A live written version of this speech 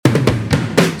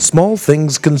Small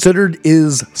Things Considered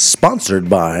is sponsored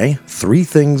by Three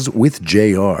Things with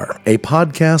JR, a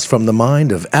podcast from the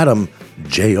mind of Adam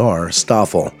J.R.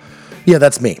 Stoffel. Yeah,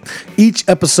 that's me. Each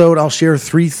episode, I'll share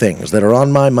three things that are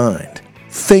on my mind.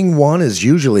 Thing one is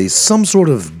usually some sort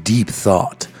of deep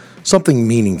thought, something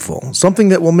meaningful, something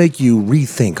that will make you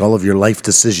rethink all of your life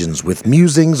decisions with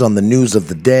musings on the news of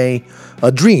the day,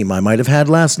 a dream I might have had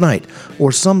last night,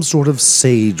 or some sort of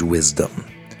sage wisdom.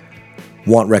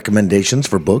 Want recommendations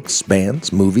for books,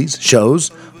 bands, movies,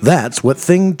 shows? That's what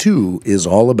Thing 2 is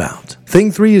all about.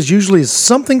 Thing 3 is usually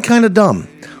something kind of dumb,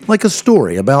 like a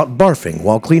story about barfing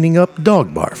while cleaning up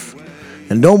dog barf.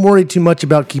 And don't worry too much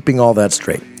about keeping all that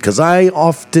straight, because I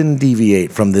often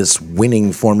deviate from this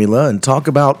winning formula and talk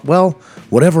about, well,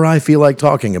 whatever I feel like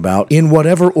talking about, in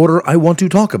whatever order I want to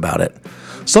talk about it.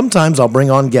 Sometimes I'll bring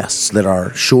on guests that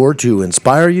are sure to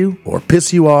inspire you, or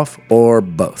piss you off, or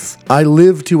both. I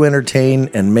live to entertain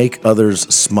and make others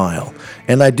smile,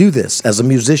 and I do this as a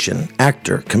musician,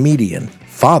 actor, comedian,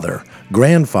 father,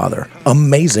 grandfather,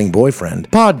 amazing boyfriend,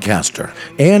 podcaster,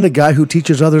 and a guy who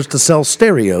teaches others to sell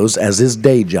stereos as his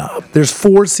day job. There's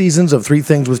 4 seasons of Three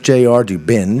Things with JR to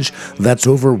binge. That's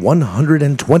over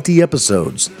 120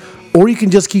 episodes. Or you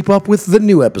can just keep up with the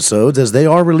new episodes as they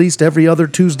are released every other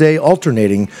Tuesday,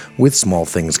 alternating with Small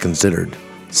Things Considered.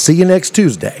 See you next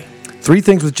Tuesday. Three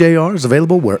Things with JR is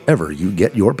available wherever you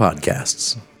get your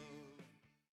podcasts.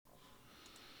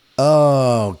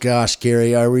 Oh, gosh,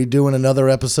 Gary, are we doing another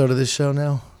episode of this show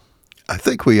now? I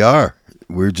think we are.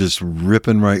 We're just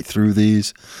ripping right through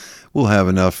these. We'll have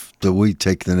enough that we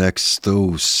take the next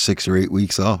 6 or 8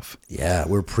 weeks off. Yeah,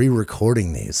 we're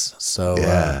pre-recording these.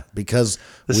 So because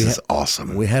this is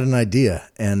awesome. We had an idea,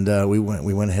 and we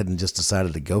went ahead and just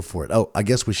decided to go for it. Oh, I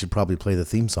guess we should probably play the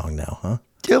theme song now, huh?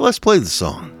 Yeah, let's play the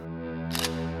song.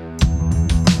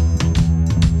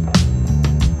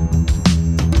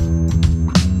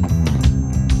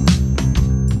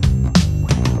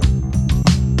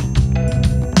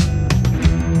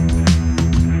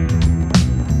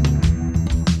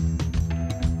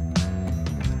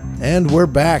 And we're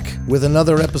back with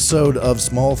another episode of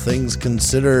Small Things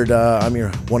Considered. I'm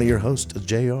one of your hosts,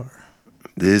 JR.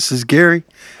 This is Gary,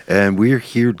 and we're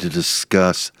here to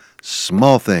discuss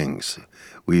small things.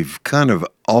 We've kind of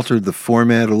altered the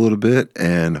format a little bit,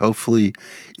 and hopefully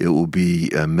it will be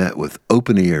met with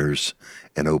open ears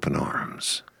and open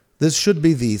arms. This should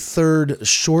be the third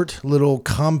short, little,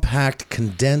 compact,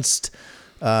 condensed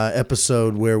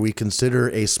episode where we consider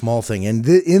a small thing. And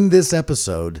in this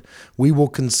episode, we will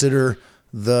consider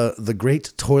the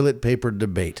great toilet paper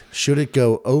debate. Should it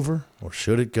go over or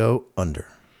should it go under?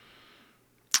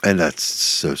 And that's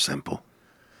so simple.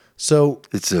 So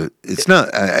it's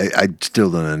not, I still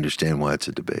don't understand why it's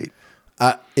a debate.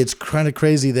 It's kind of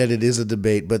crazy that it is a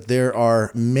debate, but there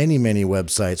are many, many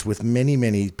websites with many,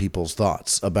 many people's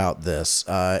thoughts about this.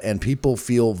 And people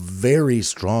feel very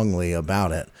strongly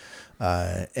about it.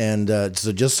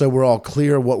 So just so we're all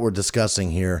clear what we're discussing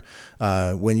here,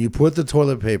 when you put the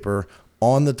toilet paper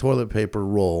on the toilet paper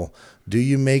roll, do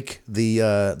you make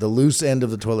the loose end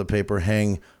of the toilet paper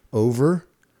hang over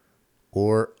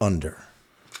or under?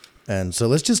 And so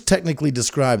let's just technically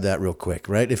describe that real quick,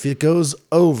 right? If it goes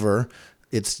over,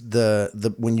 it's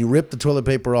the when you rip the toilet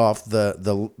paper off,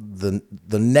 the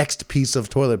next piece of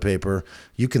toilet paper,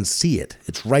 you can see it.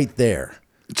 It's right there.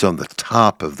 It's on the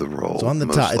top of the roll. It's on the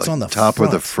top. It's on the top front.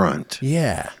 or the front.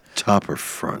 Yeah. Top or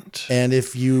front. And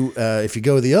if you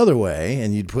go the other way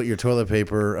and you'd put your toilet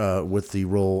paper with the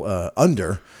roll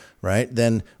under, right?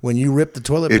 Then when you rip the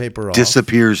toilet paper off, it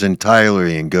disappears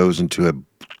entirely and goes into a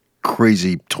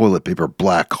crazy toilet paper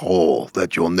black hole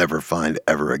that you'll never find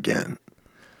ever again.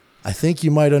 I think you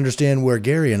might understand where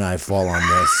Gary and I fall on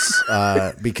this,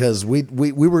 because we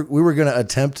were going to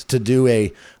attempt to do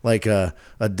a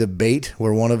debate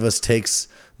where one of us takes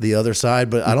the other side,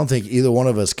 but I don't think either one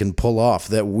of us can pull off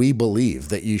that we believe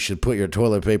that you should put your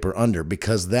toilet paper under,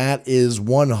 because that is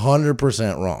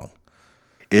 100% wrong.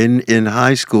 In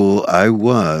high school, I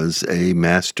was a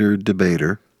master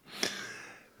debater,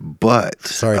 but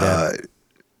sorry, Dad.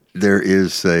 There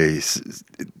is a.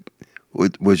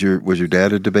 Was your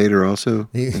dad a debater also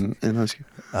in high school?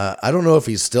 I don't know if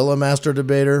he's still a master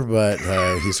debater, but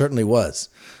he certainly was.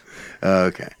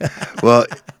 Okay, well,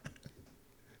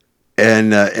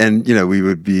 and you know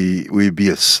we'd be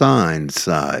assigned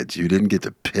sides. You didn't get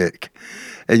to pick,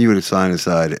 and you would assign a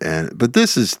side. But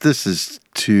this is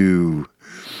too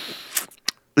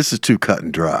cut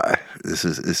and dry. This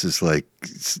is like,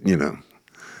 you know.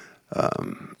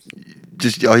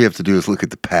 Just all you have to do is look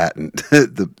at the patent,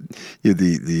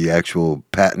 the actual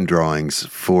patent drawings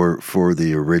for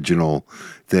the original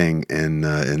thing, and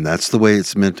that's the way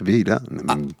it's meant to be done.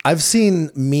 I mean, I've seen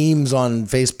memes on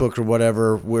Facebook or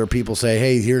whatever where people say,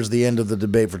 "Hey, here's the end of the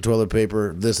debate for toilet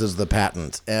paper. This is the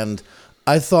patent." And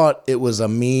I thought it was a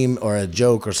meme or a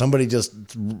joke, or somebody just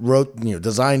wrote,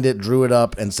 designed it, drew it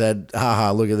up, and said,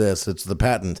 "Haha, look at this! It's the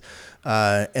patent."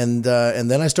 And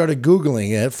then I started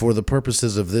Googling it for the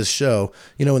purposes of this show.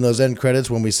 In those end credits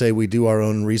when we say we do our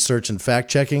own research and fact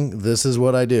checking, this is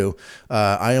what I do.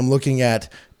 I am looking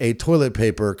at a toilet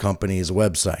paper company's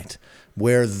website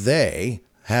where they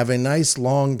have a nice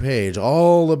long page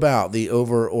all about the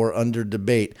over or under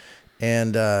debate.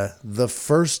 And the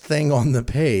first thing on the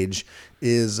page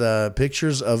is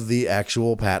pictures of the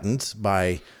actual patent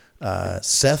by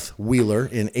Seth Wheeler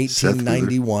in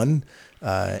 1891.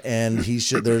 And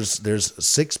there's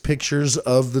 6 pictures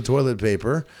of the toilet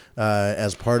paper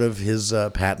as part of his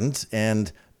patent,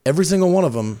 and every single one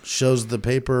of them shows the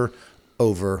paper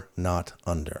over, not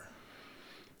under.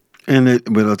 And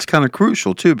it's kind of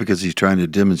crucial too, because he's trying to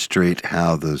demonstrate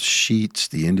how the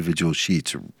individual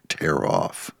sheets tear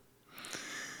off.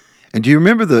 And do you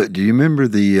remember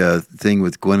the thing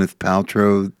with Gwyneth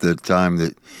Paltrow, the time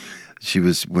that she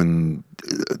was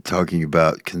talking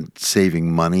about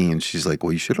saving money, and she's like,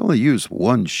 "Well, you should only use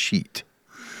 1 sheet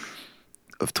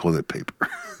of toilet paper."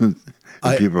 And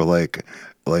people are like,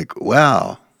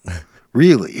 "Wow,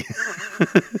 really?"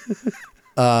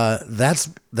 That's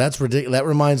ridiculous. That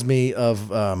reminds me of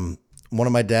one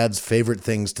of my dad's favorite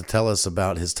things to tell us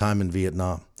about his time in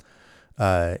Vietnam.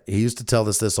 He used to tell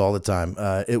us this all the time.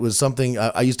 It was something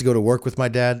I used to go to work with my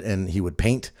dad, and he would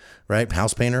paint, right?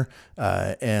 House painter.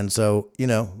 And so,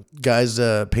 guys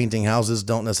painting houses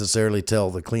don't necessarily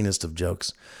tell the cleanest of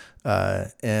jokes.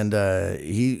 Or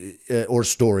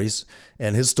stories.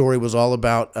 And his story was all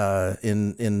about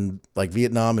in like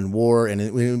Vietnam and war.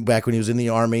 And back when he was in the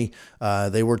Army,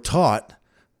 they were taught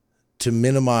to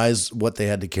minimize what they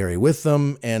had to carry with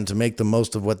them and to make the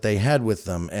most of what they had with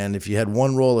them. And if you had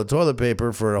 1 roll of toilet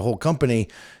paper for a whole company,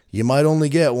 you might only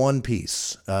get 1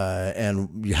 piece.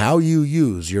 And how you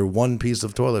use your 1 piece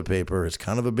of toilet paper is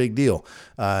kind of a big deal.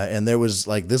 And there was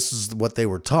this is what they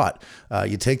were taught.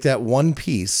 You take that 1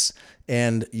 piece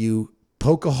and you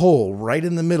poke a hole right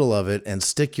in the middle of it and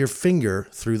stick your finger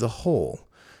through the hole.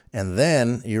 And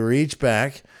then you reach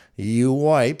back, you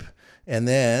wipe, and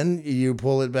then you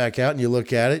pull it back out and you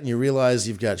look at it and you realize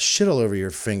you've got shit all over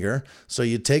your finger. So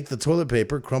you take the toilet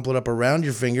paper, crumple it up around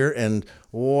your finger, and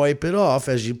wipe it off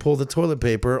as you pull the toilet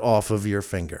paper off of your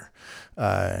finger.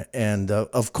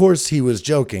 Of course he was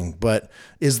joking, but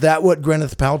is that what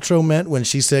Gwyneth Paltrow meant when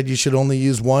she said you should only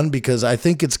use 1? Because I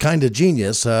think it's kind of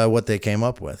genius what they came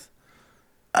up with.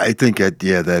 I think,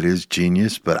 that is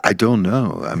genius, but I don't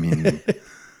know. I mean...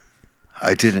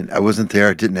 I wasn't there.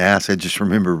 I didn't ask. I just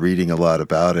remember reading a lot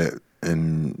about it.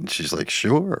 And she's like,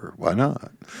 "Sure, why not?"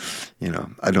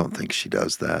 I don't think she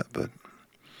does that, but.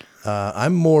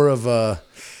 I'm more of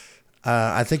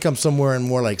I think I'm somewhere in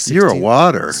more like 60. You're a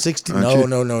water. 60. No.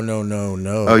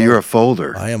 Oh, you're a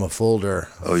folder. I am a folder.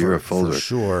 Oh, you're a folder. For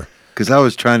sure. Because I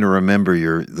was trying to remember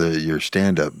your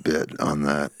stand-up bit on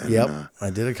that. And, yep, I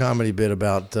did a comedy bit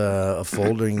about a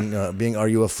folding, are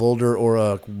you a folder or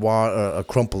a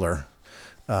crumpler?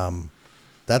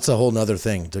 That's a whole nother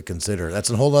thing to consider. That's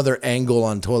a whole other angle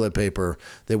on toilet paper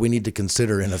that we need to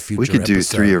consider in a future episode. Do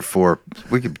 3 or 4.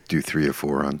 We could do 3 or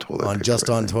 4 on toilet paper. Just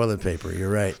on toilet paper, you're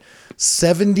right.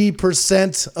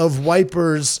 70% of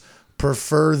wipers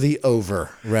prefer the over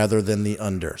rather than the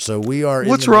under. So we are.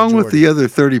 What's wrong with the other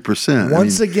 30%?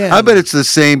 Once again, I bet it's the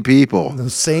same people. The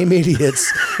same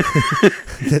idiots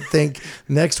that think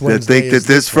next Wednesday. That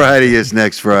this Friday is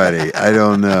next Friday. I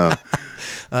don't know.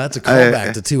 That's a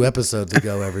callback to 2 episodes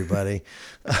ago, everybody.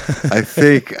 I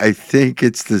think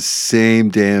it's the same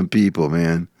damn people,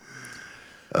 man.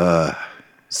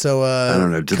 So I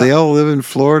don't know. Do they all live in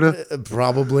Florida?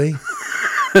 Probably.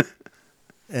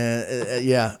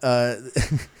 Yeah. So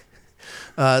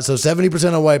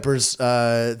 70% of wipers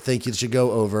think you should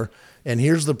go over. And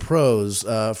here's the pros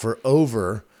for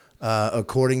over,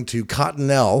 according to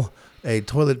Cottonelle, a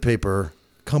toilet paper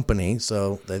company,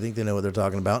 so they think they know what they're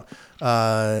talking about.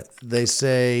 They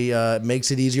say it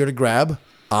makes it easier to grab,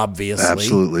 obviously.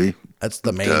 Absolutely. That's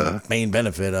the main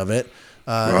benefit of it.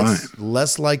 Right. It's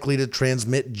less likely to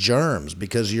transmit germs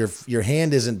because your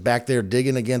hand isn't back there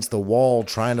digging against the wall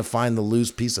trying to find the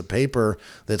loose piece of paper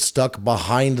that's stuck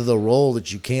behind the roll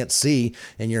that you can't see.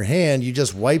 In your hand, you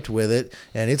just wiped with it,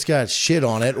 and it's got shit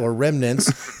on it or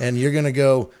remnants, and you're going to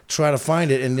go try to find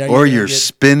it. Or you're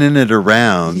spinning it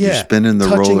around. Yeah, you're spinning the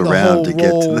roll around to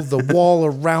get to the wall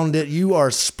around it. You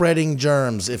are spreading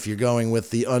germs if you're going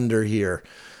with the under here.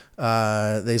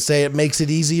 They say it makes it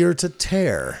easier to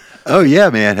tear. Oh yeah,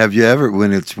 man. Have you ever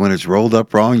when it's rolled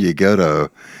up wrong, you go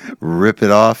to rip it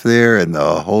off there and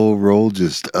the whole roll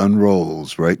just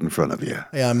unrolls right in front of you.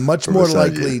 Yeah, I'm much more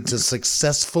likely to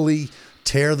successfully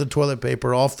tear the toilet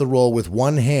paper off the roll with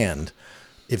one hand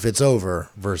if it's over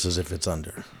versus if it's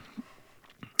under.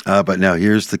 But now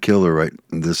here's the killer, right?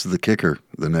 This is the kicker.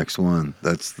 The next one.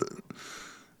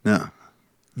 No.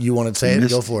 You want to say it?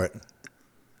 Go for it.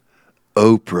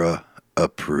 Oprah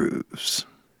approves.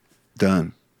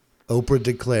 Done. Oprah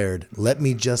declared, "Let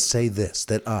me just say this,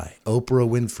 that I, Oprah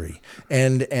Winfrey,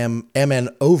 and am an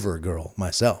over girl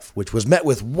myself," which was met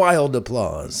with wild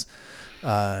applause.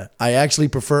 I actually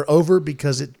prefer over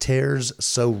because it tears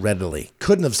so readily.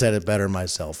 Couldn't have said it better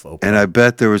myself, Oprah. And I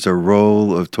bet there was a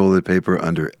roll of toilet paper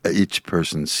under each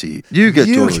person's seat. You get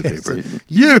toilet paper.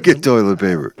 You get toilet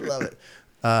paper. Love it.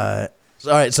 All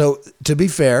right, so to be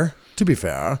fair,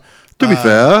 Cottonelle's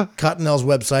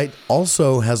website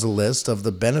also has a list of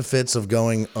the benefits of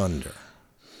going under.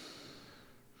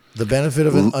 The benefit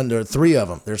of an under, 3 of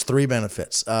them. There's 3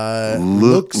 benefits.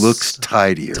 Looks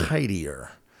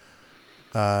tidier.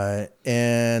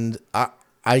 And I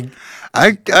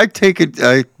take it.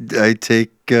 I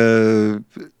take.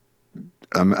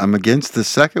 I'm against the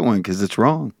second one because it's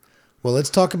wrong. Well,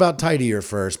 let's talk about tidier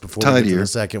first before we get to the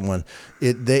second one.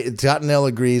 Cottonelle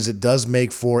agrees it does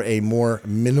make for a more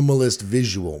minimalist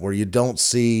visual where you don't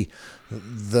see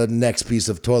the next piece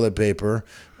of toilet paper.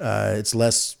 It's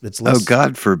less. Oh,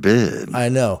 God forbid! I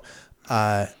know.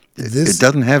 It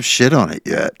doesn't have shit on it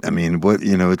yet. I mean,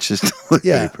 it's just toilet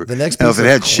paper. The next piece now, if it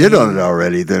had shit on it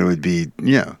already, then it would be,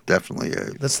 definitely.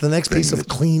 That's the next piece of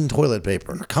clean toilet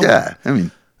paper. Come on. I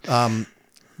mean.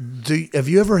 Have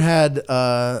you ever had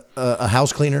a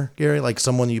house cleaner, Gary? Like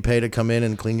someone you pay to come in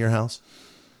and clean your house?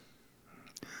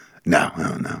 No.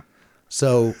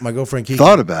 So my girlfriend Kiki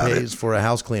pays for a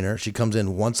house cleaner. She comes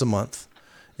in once a month,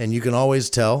 and you can always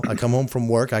tell. I come home from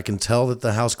work, I can tell that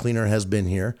the house cleaner has been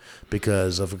here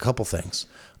because of a couple things.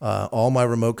 All my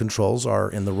remote controls are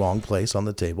in the wrong place on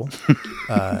the table,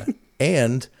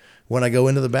 and when I go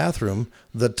into the bathroom,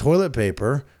 the toilet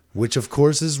paper, which of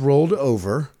course is rolled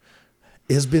over,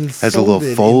 has a little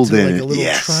fold in it, a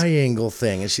little triangle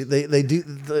thing, and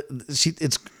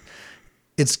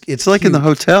it's like in the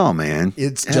hotel, man.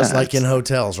 It's just like in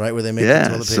hotels, right, where they make the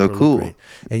toilet paper so cool. Look great.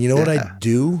 And you know what I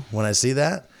do when I see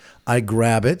that? I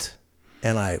grab it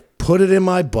and I put it in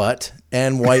my butt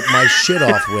and wipe my shit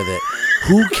off with it.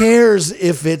 Who cares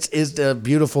if it's a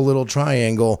beautiful little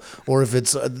triangle or if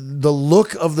it's the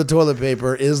look of the toilet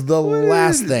paper is the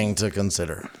last thing to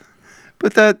consider.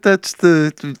 But that's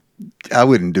I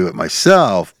wouldn't do it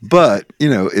myself, but,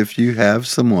 if you have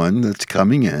someone that's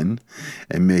coming in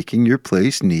and making your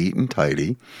place neat and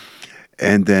tidy,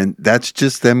 and then that's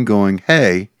just them going,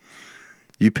 hey,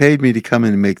 you paid me to come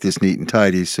in and make this neat and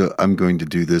tidy, so I'm going to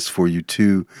do this for you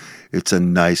too. It's a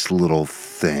nice little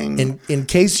thing. In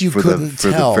case you couldn't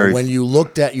tell when you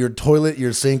looked at your toilet,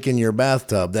 your sink, and your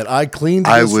bathtub that I cleaned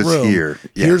this room. I was here.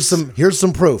 Yes. Here's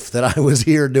some proof that I was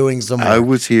here doing some work. I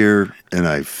was here and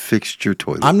I fixed your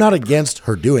toilet. I'm not against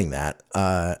her doing that.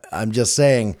 I'm just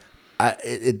saying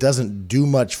it doesn't do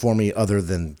much for me other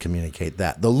than communicate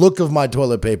that. The look of my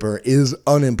toilet paper is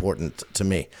unimportant to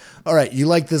me. All right, you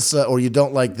like this or you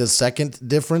don't like this second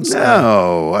difference?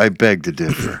 No, I beg to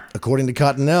differ. According to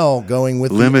Cottonelle, going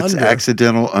with limits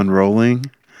accidental unrolling.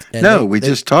 And we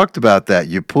just talked about that.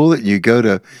 You pull it, you go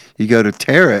to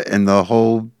tear it, and the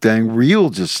whole dang reel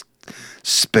just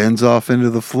spins off into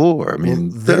the floor. I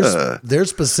mean, they're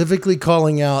specifically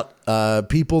calling out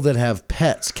people that have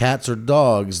pets, cats or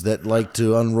dogs, that like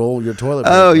to unroll your toilet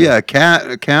paper. Oh yeah, a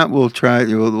cat will try.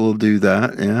 Will do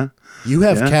that. Yeah. You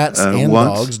have cats and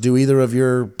dogs. Do either of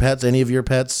your pets, any of your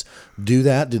pets, do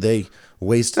that? Do they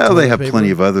waste toilet they have paper?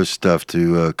 Plenty of other stuff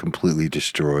to completely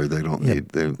destroy. They don't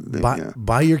need.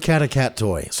 Buy your cat a cat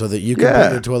toy so that you can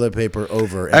put your toilet paper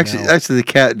over. And actually, the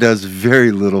cat does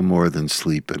very little more than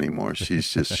sleep anymore.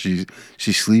 She's just she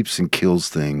sleeps and kills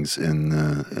things,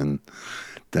 and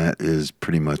that's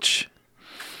pretty much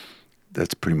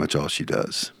all she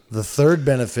does. The third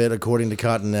benefit, according to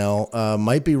Cottonelle,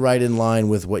 might be right in line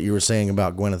with what you were saying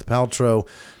about Gwyneth Paltrow,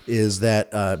 is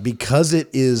that because it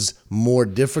is more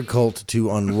difficult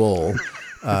to unroll,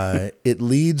 it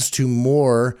leads to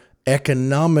more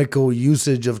economical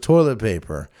usage of toilet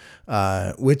paper,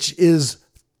 which is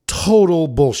total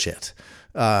bullshit.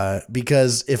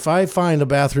 Because if I find a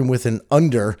bathroom with an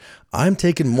under, I'm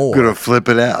taking more. You're going to flip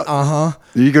it out.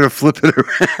 You're going to flip it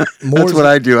around. That's what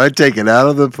I do. I take it out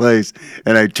of the place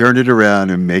and I turn it around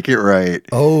and make it right.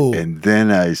 Oh. And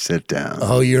then I sit down.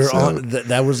 Oh, you're on.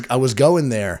 I was going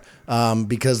there.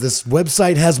 because this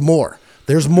website has more.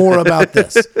 There's more about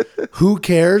this. Who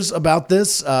cares about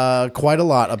this? Quite a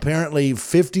lot. Apparently,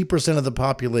 50% of the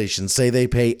population say they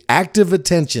pay active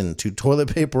attention to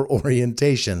toilet paper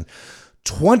orientation.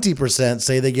 20%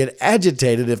 say they get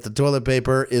agitated if the toilet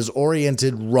paper is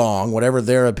oriented wrong, whatever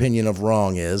their opinion of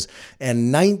wrong is.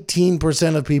 And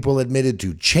 19% of people admitted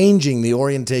to changing the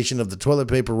orientation of the toilet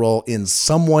paper roll in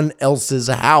someone else's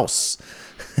house,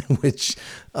 which...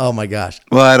 Oh my gosh!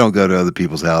 Well, I don't go to other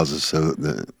people's houses,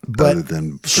 other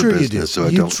than for sure business. You do. So I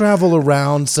you don't travel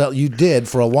around. So you did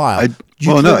for a while.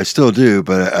 No, I still do,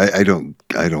 but I don't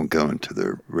go into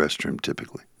the restroom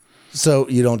typically. So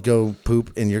you don't go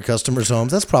poop in your customers'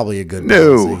 homes. That's probably a good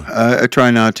No, policy. I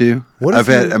try not to. What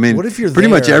if you're pretty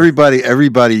much everybody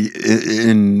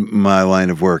in my line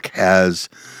of work has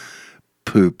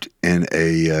pooped in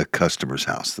a customer's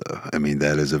house, though. I mean,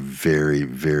 that is a very,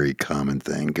 very common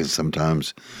thing because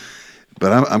sometimes,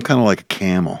 but I'm kind of like a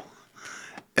camel,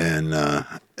 and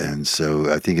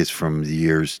so I think it's from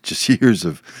years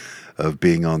of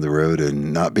being on the road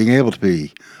and not being able to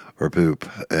pee or poop,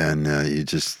 and you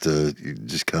just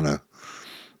kind of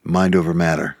mind over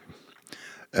matter,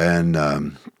 and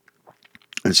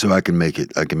so I can make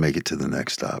it to the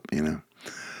next stop,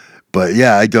 But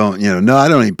yeah, I don't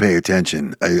even pay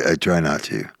attention. I try not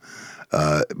to.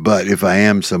 But if I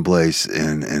am someplace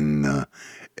and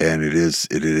it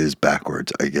is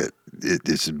backwards,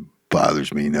 this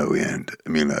bothers me no end. I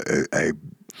mean, I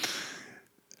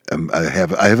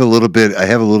have a little bit of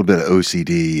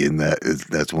OCD, and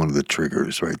that's one of the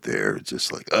triggers right there. It's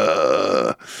just like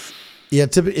Yeah,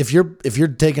 if you're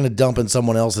taking a dump in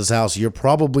someone else's house, you're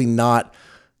probably not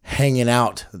hanging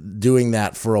out doing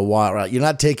that for a while, right? You're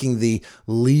not taking the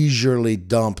leisurely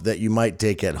dump that you might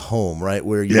take at home, right?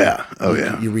 Where you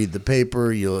read the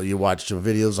paper, you watch some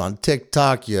videos on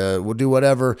TikTok, you will do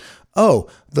whatever. Oh,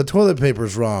 the toilet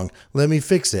paper's wrong. Let me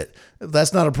fix it.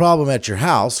 That's not a problem at your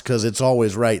house because it's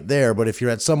always right there. But if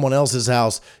you're at someone else's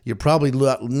house, you're probably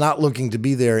not looking to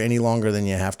be there any longer than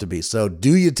you have to be. So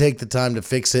do you take the time to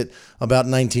fix it? About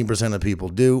 19% of people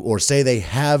do, or say they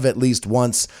have at least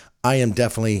once. I am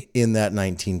definitely in that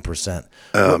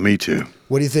 19%. Me too.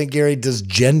 What do you think, Gary? Does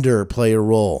gender play a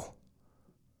role?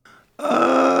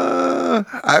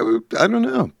 I don't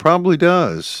know. Probably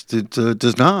does. It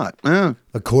does not. Yeah.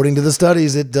 According to the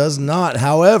studies, it does not.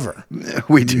 However,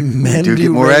 we do get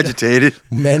more agitated.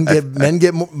 Men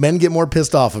get more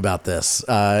pissed off about this,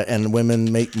 and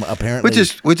women apparently,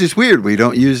 which is weird. We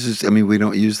don't use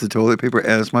the toilet paper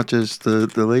as much as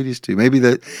the ladies do. Maybe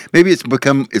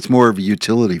it's more of a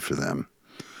utility for them,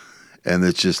 and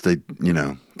it's just they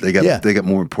got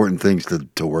more important things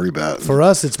to worry about. For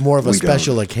us, it's more of a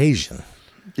special occasion.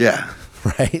 Yeah.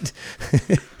 Right?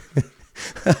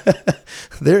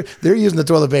 They're using the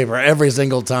toilet paper every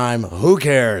single time. Who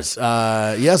cares?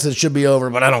 Yes, it should be over,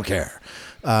 but I don't care.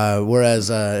 Whereas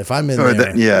if I'm in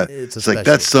there, it's like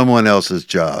that's someone else's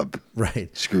job. Right.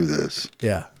 Screw this.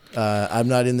 Yeah. I'm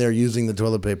not in there using the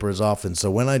toilet paper as often, so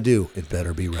when I do, it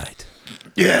better be right.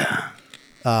 Yeah.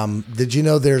 Did you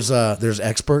know there's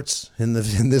experts in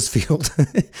this field?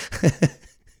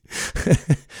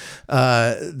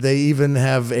 They even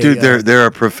have there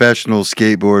are professional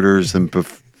skateboarders and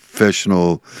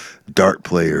professional dart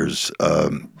players.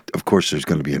 Of course, there's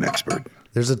going to be an expert.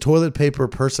 There's a toilet paper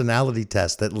personality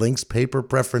test that links paper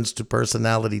preference to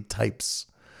personality types.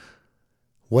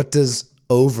 What does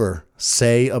over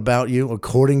say about you?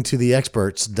 According to the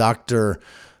experts, Dr.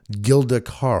 Gilda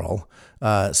Carl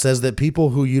says that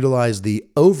people who utilize the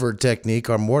over technique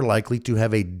are more likely to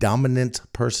have a dominant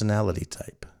personality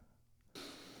type.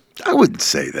 I wouldn't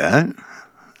say that.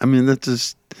 I mean, that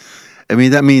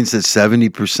means that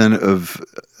 70%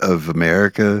 of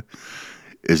America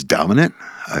is dominant.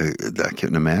 I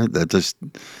couldn't imagine that.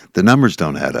 The numbers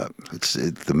don't add up.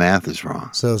 The math is wrong.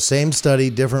 So same study,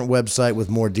 different website with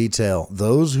more detail.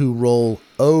 Those who roll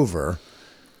over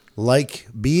like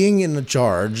being in the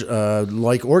charge,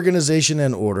 like organization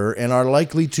and order, and are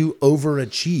likely to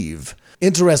overachieve.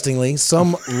 Interestingly,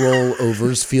 some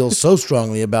rollovers feel so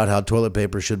strongly about how toilet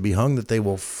paper should be hung that they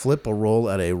will flip a roll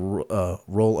at a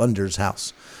roll-under's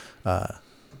house.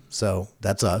 So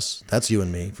that's us. That's you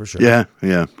and me, for sure. Yeah,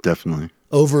 definitely.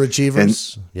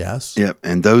 Overachievers, yes. Yeah,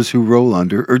 and those who roll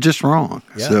under are just wrong.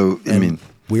 Yeah. So,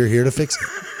 we're here to fix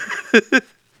it.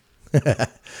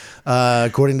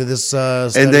 According to this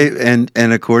study. And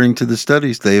according to the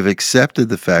studies, they've accepted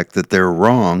the fact that they're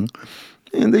wrong,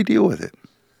 and they deal with it.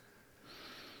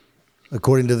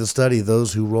 According to the study,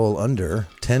 those who roll under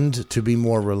tend to be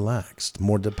more relaxed,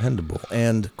 more dependable,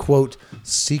 and, quote,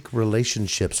 seek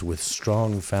relationships with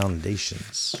strong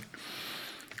foundations.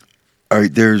 All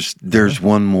right, there's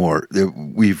one more.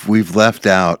 We've left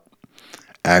out,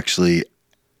 actually,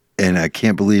 and I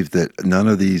can't believe that none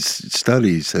of these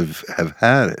studies have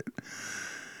had it.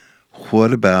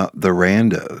 What about the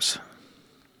randos?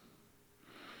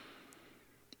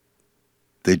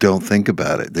 They don't think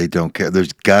about it. They don't care.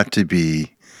 There's got to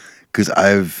be, because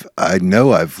I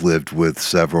know I've lived with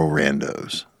several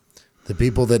randos. The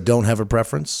people that don't have a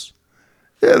preference?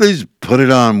 Yeah, they just put it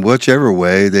on whichever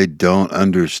way. They don't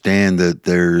understand that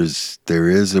there is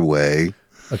a way.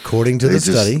 According to the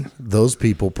study, those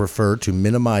people prefer to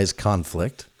minimize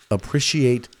conflict,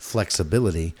 appreciate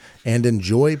flexibility, and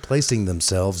enjoy placing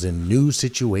themselves in new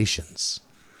situations.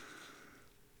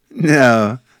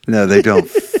 No, they don't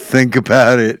think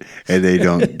about it, and they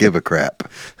don't give a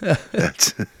crap.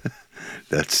 That's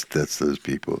those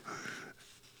people.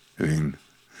 I mean,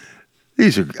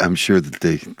 I'm sure that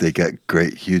they got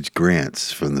great, huge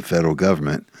grants from the federal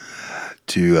government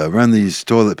to run these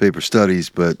toilet paper studies,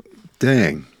 but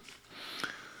dang.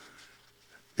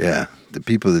 Yeah, the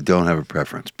people that don't have a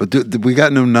preference. But we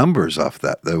got no numbers off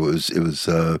that. It was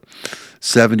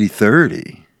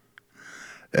 70-30.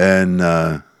 And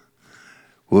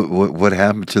what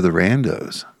happened to the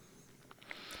randos?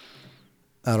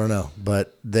 I don't know,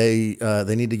 but they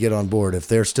need to get on board. If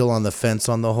they're still on the fence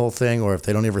on the whole thing, or if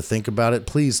they don't ever think about it,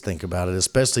 please think about it,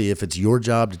 especially if it's your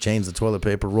job to change the toilet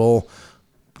paper roll.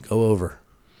 Go over.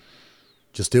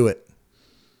 Just do it.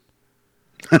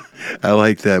 I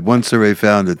like that. One survey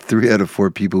found that 3 out of 4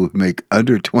 people who make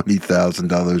under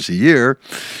 $20,000 a year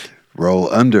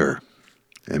roll under,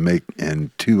 and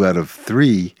 2 out of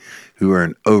 3 who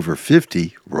earn over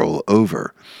 50 roll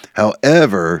over.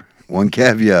 However, one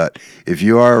caveat: if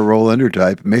you are a roll under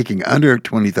type making under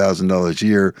 $20,000 a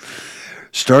year,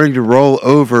 starting to roll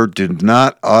over did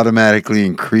not automatically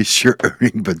increase your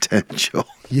earning potential.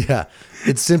 Yeah.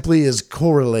 It simply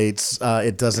correlates.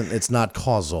 It's not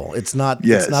causal. It's not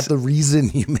the reason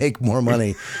you make more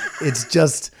money. It's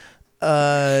just,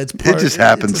 it just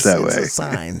happens that way. It's a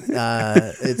sign.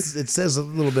 It says a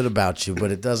little bit about you,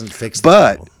 but it doesn't fix the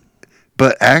problem.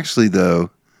 But actually though,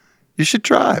 you should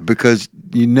try, because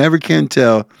you never can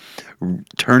tell.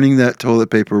 Turning that toilet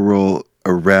paper roll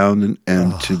around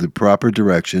and to the proper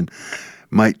direction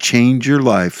might change your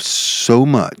life so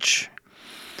much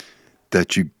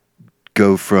that you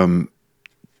go from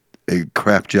a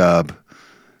crap job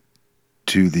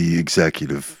to the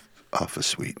executive office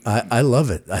suite. I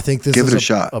love it. I think this Give is it a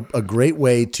shot. A great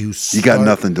way to start. You got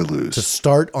nothing to lose. To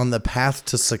start on the path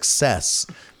to success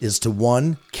is to,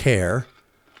 1, care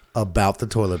about the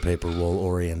toilet paper roll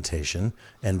orientation,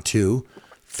 and 2,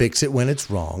 fix it when it's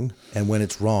wrong. And when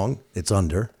it's wrong, it's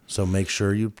under. So make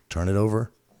sure you turn it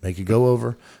over, make it go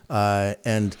over.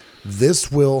 And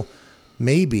this will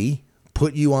maybe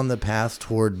put you on the path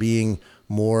toward being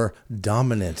more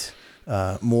dominant,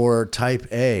 more type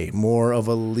A, more of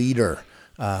a leader.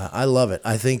 I love it.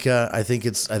 I think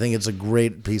it's a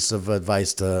great piece of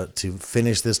advice to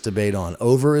finish this debate on.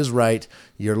 Over is right.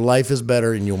 Your life is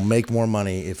better, and you'll make more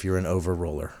money if you're an over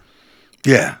roller.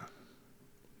 Yeah.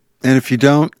 And if you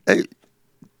don't, hey,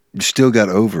 you still got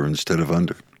over instead of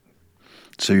under.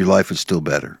 So your life is still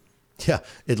better. Yeah.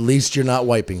 At least you're not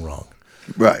wiping wrong.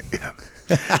 Right. Yeah.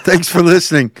 Thanks for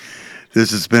listening.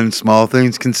 This has been Small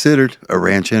Things Considered, a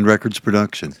Ranch Hand Records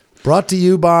production. Brought to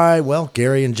you by,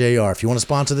 Gary and JR. If you want to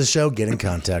sponsor the show, get in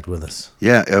contact with us.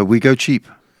 Yeah, we go cheap.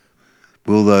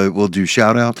 We'll do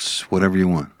shout-outs, whatever you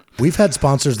want. We've had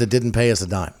sponsors that didn't pay us a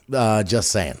dime.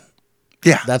 Just saying.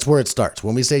 Yeah. That's where it starts.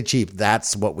 When we say cheap,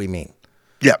 that's what we mean.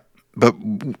 Yeah. But,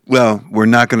 we're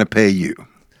not going to pay you.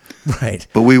 Right.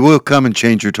 But we will come and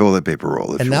change your toilet paper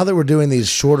roll. And now that we're doing these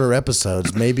shorter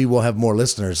episodes, maybe we'll have more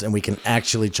listeners and we can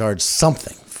actually charge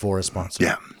something for a sponsor.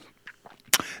 Yeah.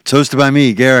 It's hosted by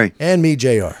me, Gary. And me, JR.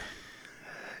 It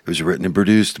was written and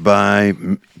produced by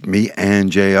me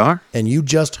and JR. And you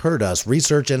just heard us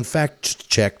research and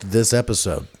fact-checked this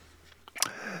episode.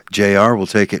 JR will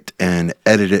take it and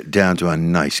edit it down to a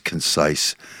nice,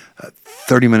 concise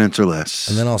 30 minutes or less.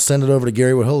 And then I'll send it over to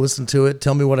Gary where he'll listen to it,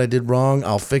 tell me what I did wrong,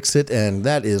 I'll fix it, and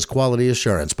that is Quality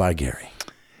Assurance by Gary.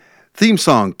 Theme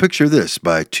song, Picture This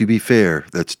by To Be Fair.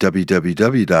 That's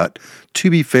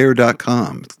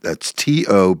www.tobefair.com. That's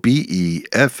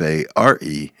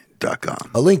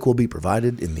TOBEFARE.com. A link will be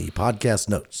provided in the podcast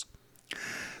notes.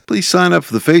 Please sign up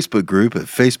for the Facebook group at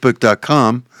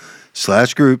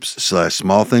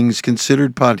facebook.com/groups/Small Things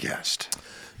Considered Podcast.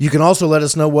 You can also let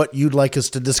us know what you'd like us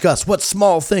to discuss. What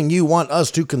small thing you want us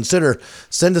to consider.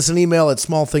 Send us an email at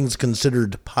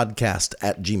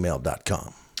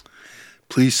smallthingsconsideredpodcast@gmail.com.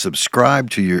 Please subscribe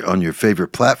on your favorite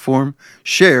platform,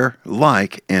 share,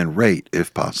 like, and rate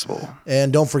if possible.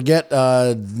 And don't forget,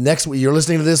 next week, you're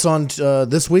listening to this on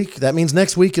this week. That means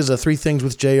next week is a Three Things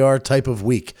with JR type of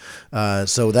week.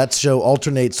 So that show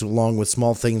alternates along with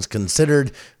Small Things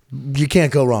Considered. You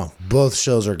can't go wrong. Both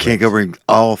shows are great. Can't go bring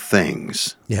all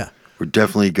things. Yeah. We're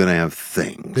definitely going to have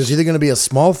things. There's either going to be a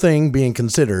small thing being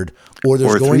considered or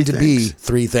there's going to be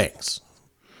three things.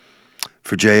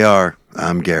 For JR,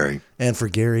 I'm Gary. And for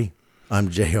Gary, I'm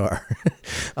JR.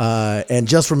 And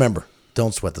just remember,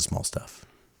 don't sweat the small stuff.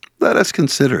 Let us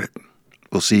consider it.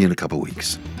 We'll see you in a couple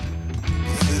weeks.